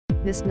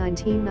This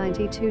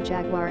 1992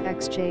 Jaguar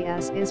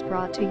XJS is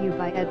brought to you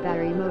by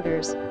Eddbarry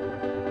Motors.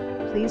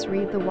 Please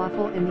read the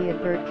waffle in the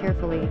advert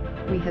carefully.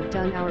 We have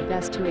done our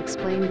best to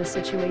explain the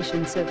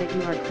situation so that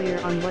you are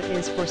clear on what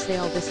is for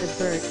sale. This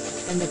advert,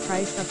 and the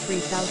price of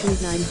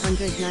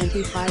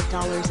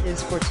 $3,995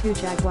 is for two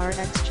Jaguar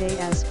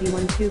XJS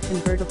V12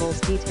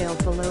 convertibles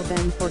detailed below.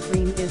 Ben for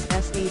green is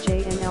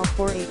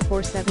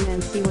SAJNL4847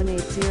 and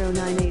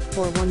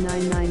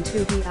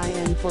C18098419992.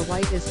 VIN for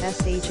white is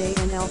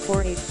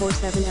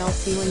SAJNL4847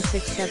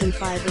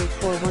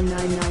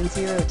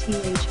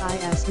 LC16758419990.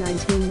 THIS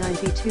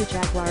 1992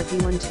 Jaguar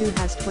V12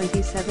 has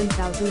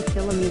 27,000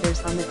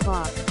 kilometers on the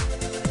clock.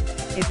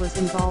 It was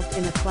involved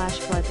in a flash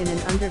flood in an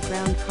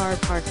underground car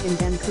park in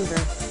Vancouver.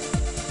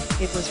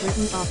 It was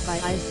written off by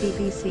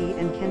ICBC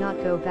and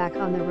cannot go back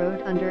on the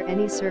road under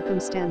any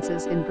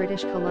circumstances in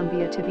British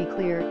Columbia. To be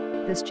clear,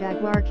 this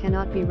Jaguar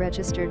cannot be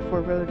registered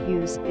for road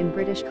use in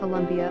British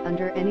Columbia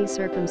under any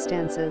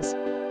circumstances.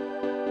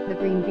 The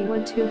green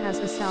V12 has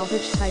a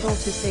salvage title.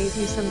 To save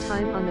you some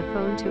time on the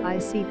phone to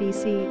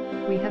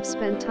ICBC, we have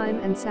spent time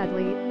and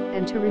sadly,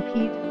 and to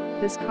repeat,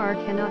 this car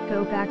cannot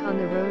go back on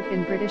the road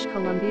in British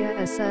Columbia.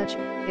 As such,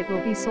 it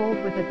will be sold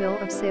with a bill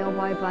of sale.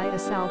 Why buy a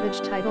salvage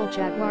title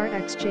Jaguar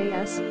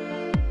XJS?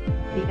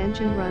 The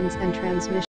engine runs and transmission